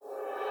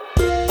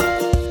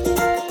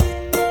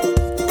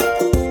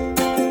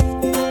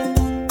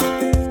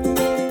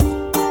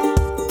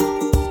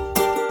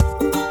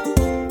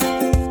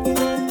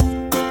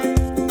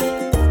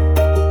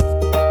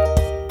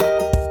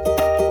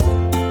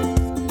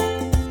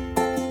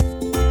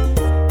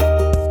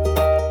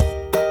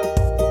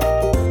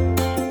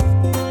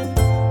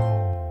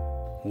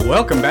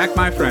Welcome back,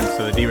 my friends,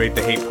 to the D-Rate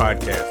the Hate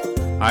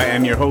podcast. I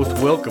am your host,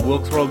 Wilk of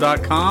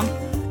WilksWorld.com,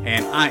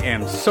 and I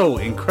am so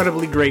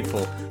incredibly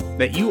grateful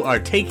that you are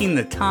taking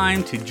the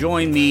time to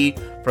join me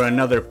for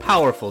another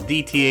powerful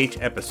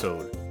DTH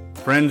episode.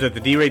 Friends, at the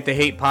D-Rate the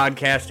Hate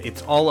podcast,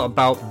 it's all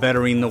about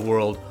bettering the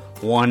world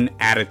one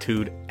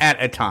attitude at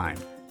a time.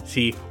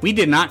 See, we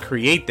did not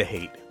create the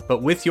hate,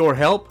 but with your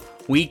help,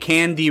 we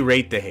can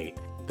derate the hate.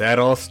 That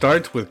all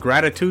starts with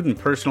gratitude and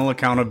personal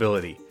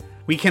accountability.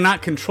 We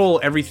cannot control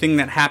everything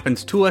that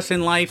happens to us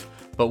in life,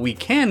 but we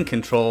can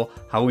control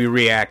how we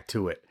react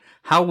to it.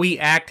 How we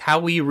act, how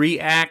we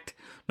react,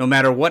 no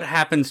matter what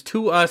happens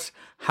to us,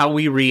 how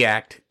we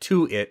react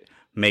to it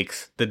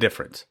makes the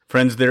difference.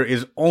 Friends, there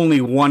is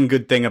only one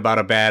good thing about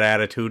a bad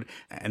attitude,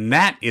 and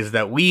that is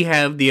that we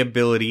have the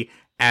ability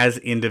as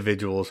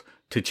individuals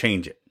to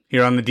change it.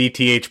 Here on the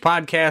DTH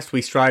podcast,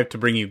 we strive to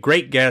bring you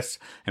great guests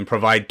and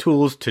provide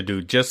tools to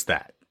do just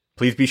that.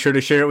 Please be sure to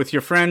share it with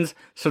your friends.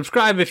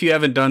 Subscribe if you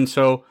haven't done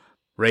so.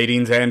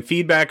 Ratings and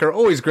feedback are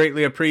always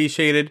greatly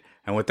appreciated.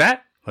 And with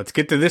that, let's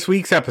get to this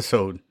week's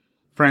episode.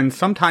 Friends,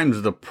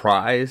 sometimes the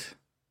prize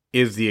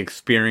is the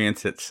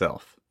experience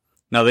itself.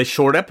 Now, this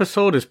short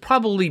episode is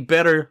probably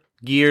better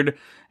geared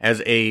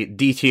as a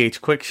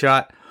DTH quick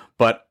shot,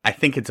 but I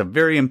think it's a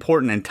very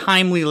important and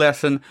timely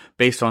lesson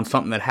based on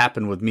something that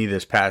happened with me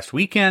this past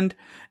weekend,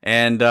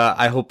 and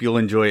I hope you'll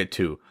enjoy it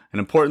too. An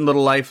important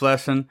little life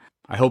lesson.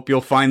 I hope you'll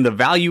find the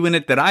value in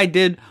it that I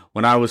did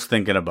when I was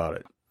thinking about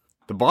it.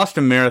 The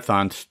Boston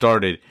Marathon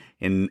started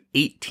in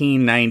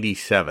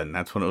 1897.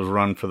 That's when it was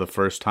run for the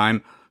first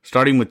time,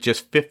 starting with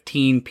just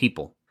 15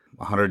 people.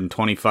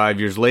 125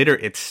 years later,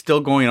 it's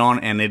still going on,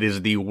 and it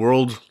is the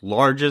world's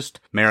largest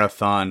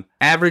marathon,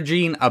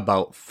 averaging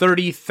about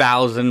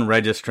 30,000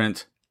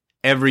 registrants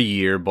every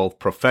year, both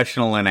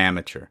professional and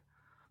amateur.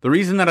 The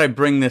reason that I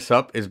bring this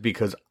up is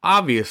because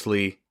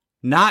obviously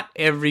not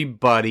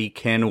everybody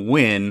can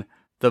win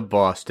the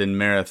Boston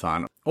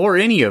Marathon, or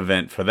any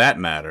event for that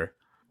matter.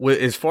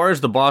 As far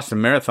as the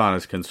Boston Marathon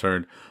is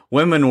concerned,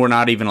 women were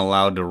not even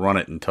allowed to run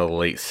it until the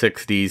late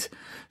 60s,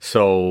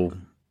 so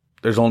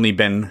there's only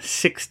been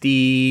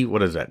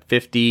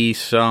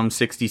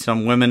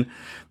 60-some women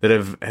that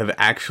have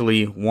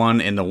actually won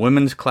in the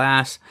women's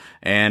class,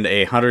 and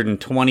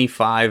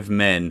 125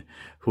 men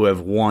who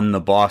have won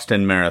the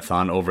Boston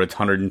Marathon over its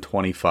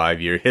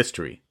 125-year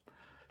history.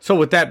 So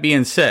with that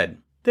being said,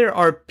 there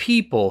are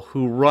people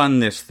who run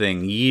this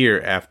thing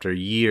year after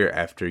year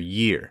after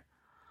year.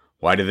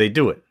 Why do they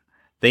do it?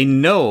 They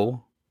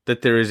know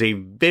that there is a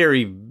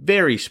very,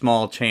 very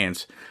small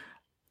chance,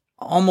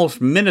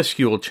 almost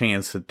minuscule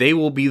chance, that they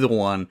will be the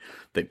one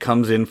that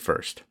comes in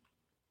first.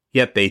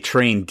 Yet they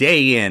train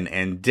day in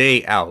and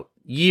day out,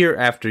 year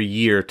after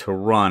year, to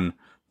run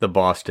the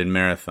Boston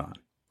Marathon.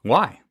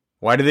 Why?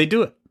 Why do they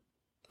do it?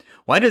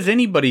 Why does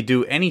anybody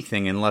do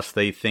anything unless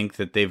they think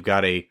that they've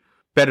got a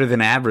better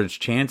than average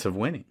chance of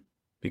winning?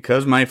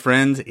 Because, my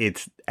friends,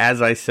 it's,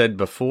 as I said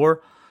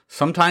before,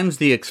 sometimes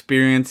the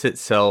experience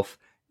itself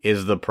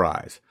is the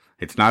prize.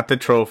 It's not the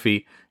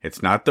trophy,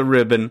 it's not the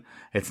ribbon,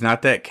 it's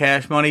not that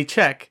cash money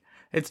check.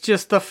 It's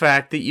just the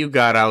fact that you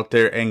got out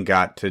there and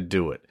got to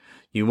do it.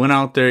 You went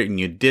out there and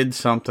you did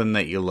something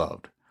that you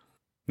loved.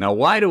 Now,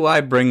 why do I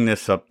bring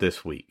this up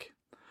this week?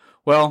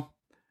 Well,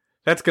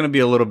 that's going to be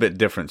a little bit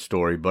different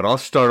story, but I'll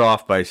start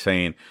off by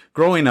saying,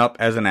 growing up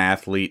as an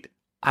athlete,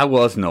 I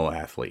was no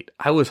athlete.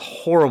 I was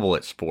horrible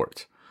at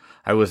sports.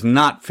 I was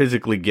not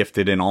physically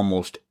gifted in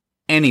almost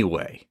any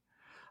way.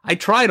 I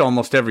tried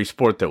almost every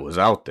sport that was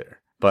out there,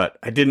 but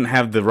I didn't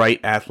have the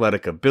right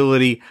athletic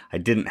ability. I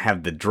didn't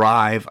have the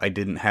drive. I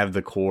didn't have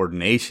the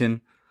coordination.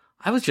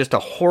 I was just a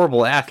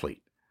horrible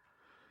athlete.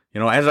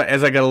 You know,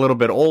 as I got a little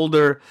bit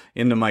older,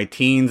 into my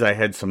teens, I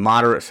had some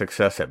moderate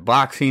success at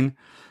boxing,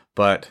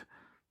 but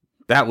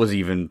that was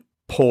even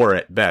poor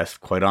at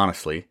best, quite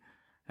honestly.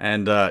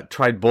 And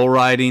tried bull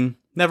riding.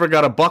 Never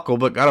got a buckle,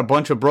 but got a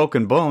bunch of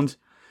broken bones.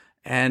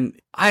 And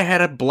I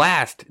had a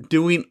blast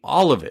doing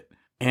all of it.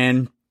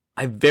 And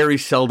I very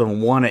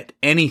seldom won at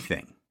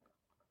anything.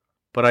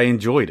 But I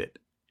enjoyed it.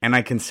 And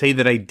I can say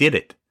that I did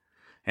it.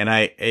 And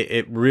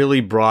it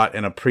really brought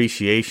an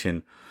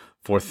appreciation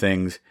for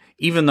things.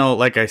 Even though,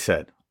 like I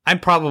said, I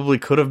probably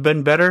could have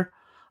been better.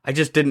 I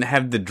just didn't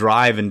have the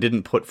drive and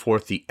didn't put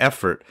forth the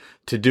effort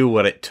to do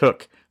what it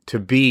took to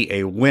be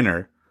a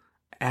winner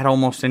at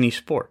almost any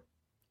sport.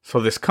 So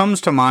this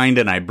comes to mind,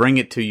 and I bring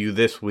it to you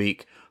this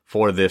week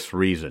for this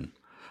reason.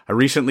 I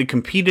recently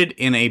competed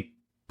in a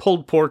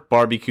pulled pork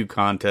barbecue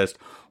contest,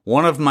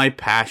 one of my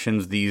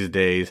passions these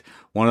days,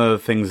 one of the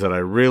things that I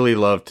really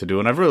love to do,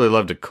 and I've really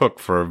loved to cook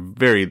for a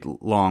very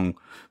long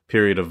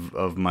period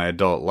of my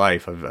adult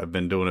life. I've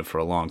been doing it for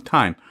a long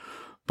time.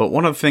 But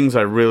one of the things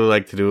I really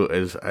like to do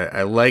is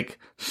I like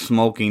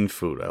smoking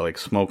food. I like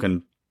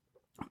smoking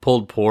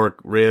pulled pork,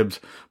 ribs,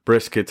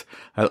 briskets.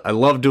 I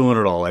love doing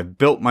it all. I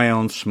built my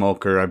own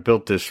smoker. I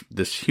built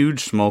this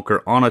huge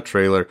smoker on a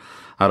trailer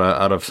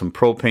out of some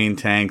propane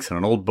tanks and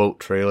an old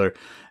boat trailer.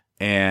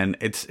 And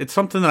it's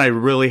something that I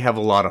really have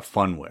a lot of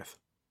fun with.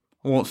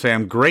 I won't say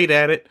I'm great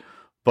at it,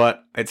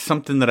 but it's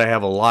something that I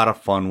have a lot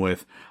of fun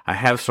with. I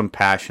have some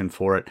passion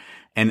for it.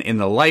 And in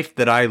the life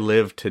that I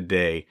live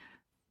today,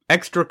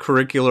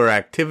 extracurricular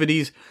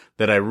activities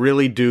that I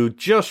really do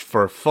just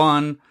for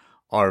fun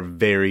are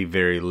very,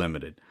 very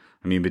limited.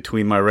 I mean,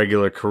 between my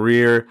regular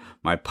career,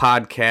 my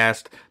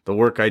podcast, the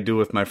work I do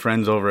with my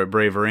friends over at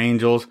Braver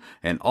Angels,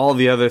 and all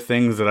the other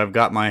things that I've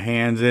got my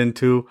hands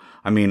into,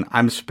 I mean,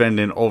 I'm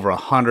spending over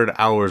 100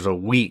 hours a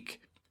week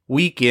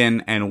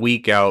in and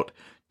week out,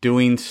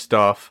 doing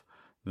stuff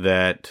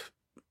that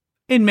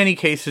in many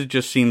cases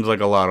just seems like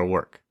a lot of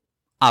work.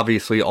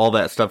 Obviously, all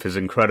that stuff is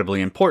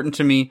incredibly important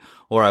to me,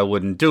 or I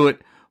wouldn't do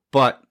it,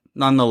 but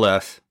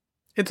nonetheless,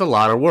 it's a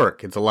lot of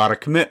work. It's a lot of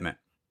commitment.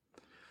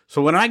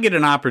 So when I get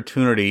an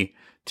opportunity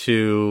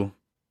to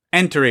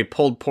enter a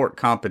pulled pork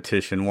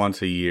competition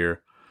once a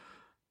year,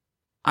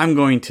 I'm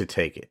going to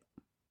take it.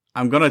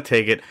 I'm going to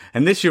take it.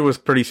 And this year was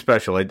pretty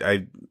special.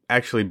 I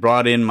actually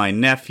brought in my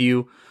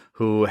nephew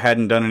who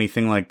hadn't done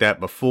anything like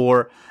that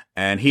before,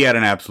 and he had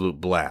an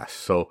absolute blast.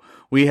 So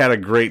we had a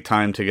great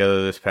time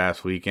together this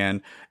past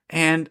weekend,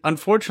 and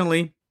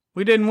unfortunately,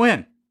 we didn't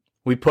win.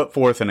 We put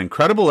forth an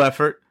incredible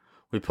effort.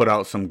 We put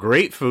out some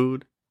great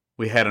food.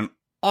 We had an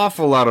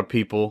awful lot of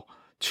people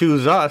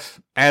choose us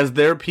as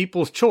their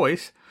people's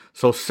choice.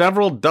 So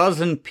several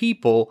dozen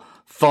people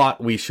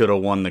thought we should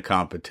have won the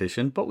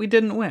competition, but we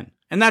didn't win.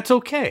 And that's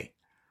okay.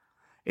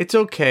 It's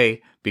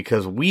okay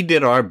because we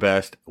did our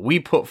best. We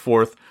put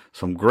forth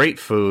some great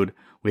food.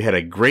 We had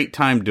a great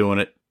time doing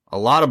it. A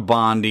lot of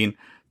bonding.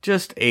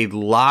 Just a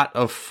lot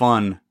of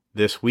fun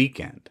this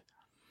weekend.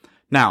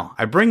 Now,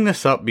 I bring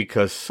this up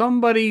because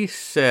somebody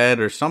said,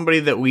 or somebody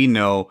that we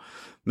know,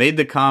 made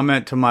the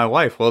comment to my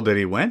wife, well, did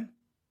he win?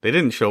 They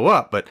didn't show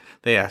up, but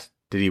they asked,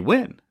 did he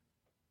win?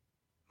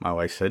 My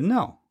wife said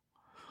no.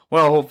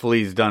 Well, hopefully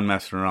he's done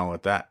messing around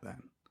with that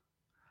then.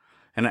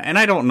 And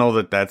I don't know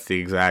that that's the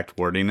exact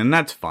wording, and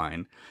that's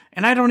fine.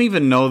 And I don't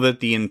even know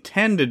that the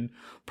intended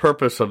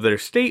purpose of their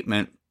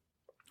statement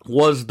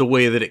was the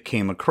way that it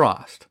came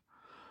across.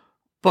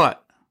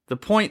 But the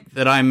point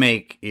that I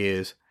make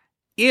is,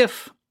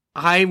 if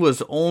I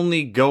was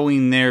only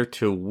going there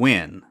to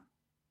win,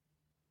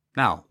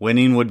 now,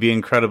 winning would be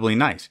incredibly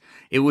nice.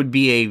 It would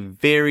be a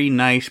very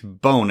nice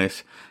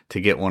bonus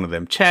to get one of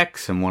them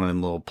checks and one of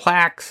them little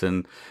plaques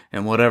and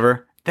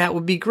whatever. That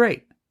would be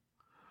great.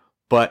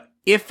 But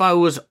if I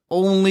was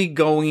only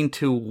going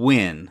to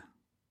win,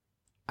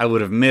 I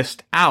would have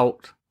missed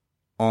out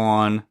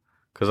on,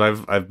 because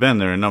I've been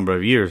there a number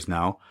of years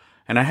now,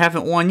 and I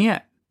haven't won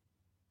yet.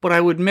 But I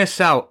would miss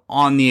out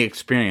on the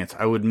experience.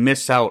 I would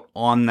miss out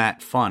on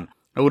that fun.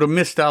 I would have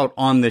missed out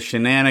on the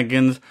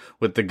shenanigans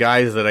with the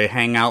guys that I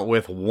hang out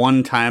with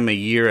one time a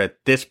year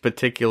at this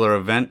particular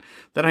event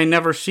that I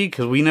never see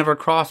because we never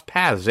cross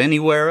paths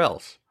anywhere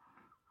else.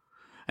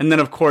 And then,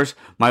 of course,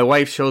 my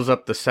wife shows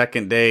up the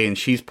second day and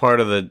she's part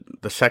of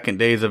the second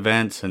day's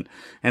events. And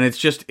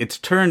it's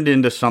turned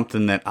into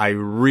something that I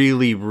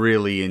really,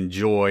 really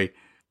enjoy.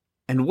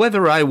 And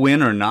whether I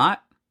win or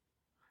not,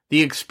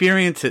 the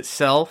experience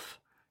itself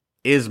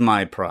is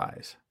my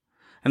prize.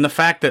 And the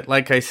fact that,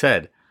 like I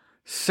said,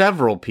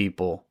 several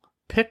people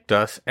picked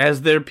us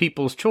as their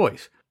people's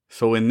choice.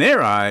 So in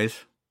their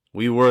eyes,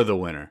 we were the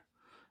winner.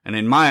 And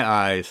in my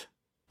eyes,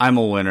 I'm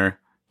a winner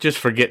just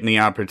for getting the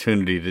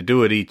opportunity to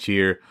do it each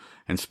year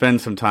and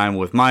spend some time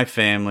with my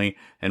family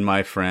and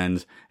my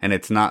friends. And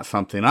it's not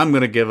something I'm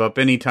going to give up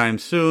anytime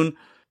soon.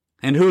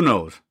 And who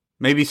knows,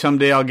 maybe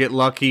someday I'll get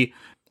lucky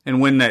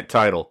and win that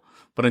title.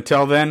 But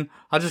until then,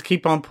 I'll just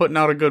keep on putting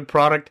out a good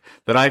product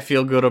that I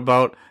feel good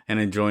about and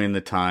enjoying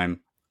the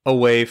time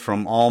away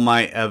from all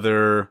my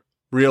other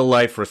real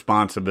life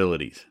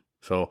responsibilities.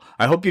 So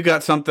I hope you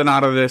got something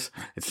out of this.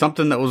 It's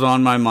something that was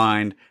on my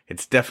mind.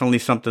 It's definitely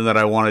something that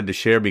I wanted to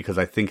share because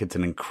I think it's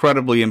an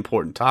incredibly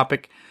important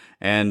topic.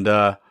 And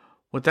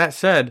with that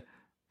said,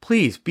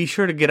 please be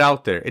sure to get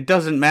out there. It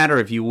doesn't matter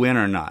if you win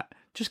or not.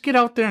 Just get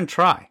out there and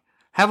try.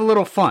 Have a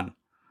little fun.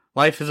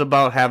 Life is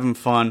about having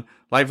fun.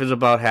 Life is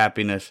about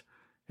happiness.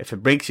 If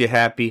it makes you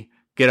happy,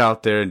 get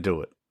out there and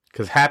do it.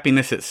 Because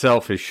happiness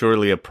itself is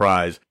surely a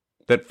prize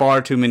that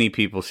far too many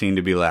people seem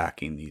to be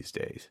lacking these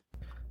days.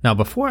 Now,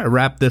 before I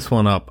wrap this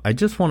one up, I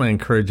just want to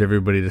encourage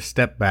everybody to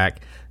step back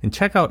and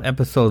check out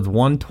episodes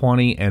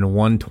 120 and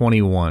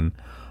 121,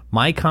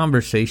 my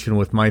conversation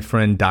with my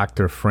friend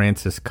Dr.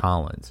 Francis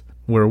Collins,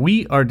 where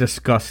we are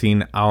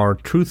discussing our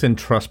Truth and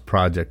Trust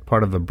project,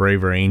 part of the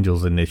Braver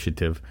Angels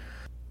initiative.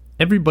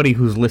 Everybody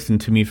who's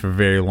listened to me for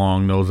very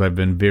long knows I've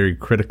been very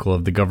critical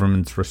of the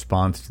government's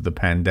response to the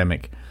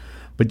pandemic.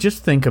 But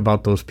just think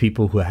about those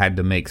people who had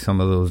to make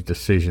some of those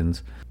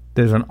decisions.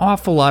 There's an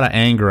awful lot of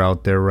anger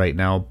out there right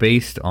now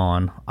based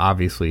on,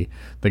 obviously,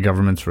 the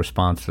government's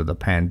response to the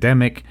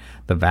pandemic,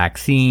 the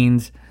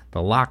vaccines,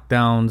 the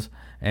lockdowns,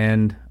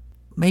 and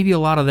maybe a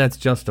lot of that's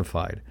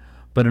justified.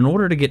 But in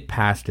order to get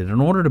past it, in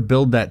order to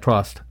build that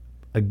trust,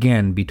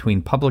 again,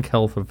 between public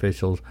health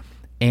officials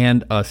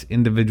and us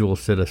individual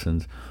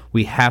citizens,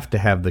 we have to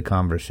have the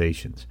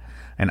conversations.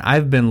 And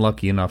I've been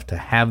lucky enough to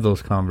have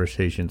those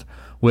conversations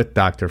with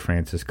Dr.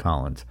 Francis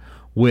Collins,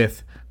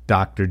 with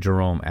Dr.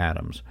 Jerome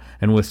Adams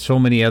and with so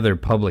many other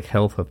public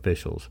health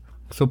officials.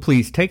 So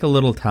please take a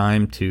little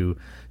time to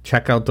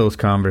check out those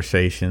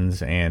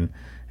conversations and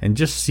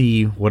just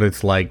see what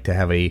it's like to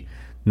have a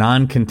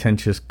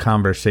non-contentious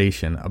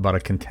conversation about a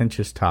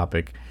contentious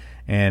topic,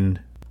 and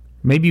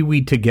maybe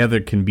we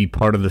together can be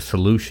part of the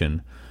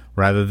solution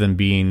rather than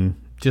being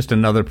just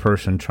another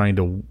person trying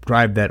to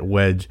drive that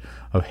wedge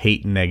of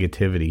hate and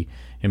negativity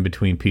in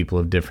between people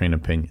of differing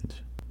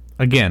opinions.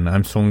 Again,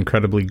 I'm so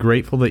incredibly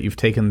grateful that you've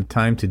taken the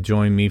time to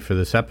join me for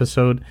this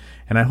episode,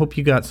 and I hope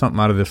you got something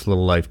out of this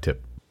little life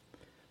tip.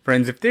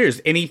 Friends, if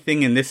there's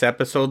anything in this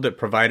episode that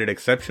provided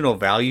exceptional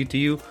value to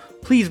you,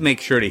 please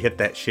make sure to hit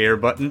that share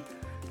button.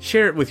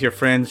 Share it with your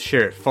friends,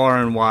 share it far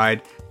and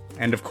wide,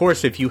 and of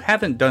course, if you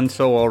haven't done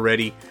so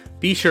already,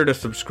 be sure to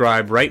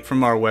subscribe right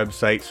from our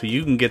website so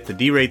you can get the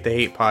Derate the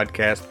Hate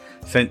podcast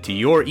sent to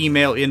your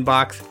email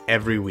inbox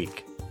every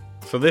week.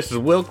 So this is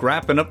Wilk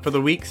wrapping up for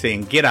the week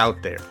saying get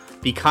out there,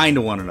 be kind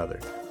to one another,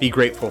 be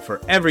grateful for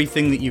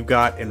everything that you've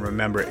got, and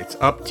remember it's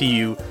up to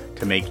you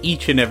to make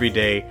each and every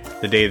day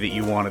the day that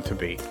you want it to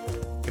be.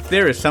 If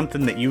there is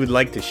something that you would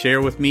like to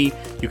share with me,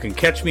 you can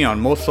catch me on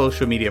most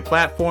social media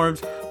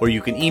platforms, or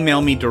you can email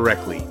me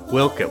directly,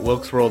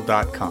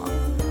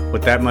 wilk@wilksworld.com.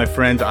 With that, my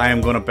friends, I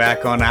am going to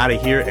back on out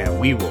of here, and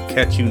we will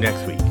catch you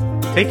next week.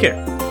 Take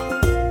care.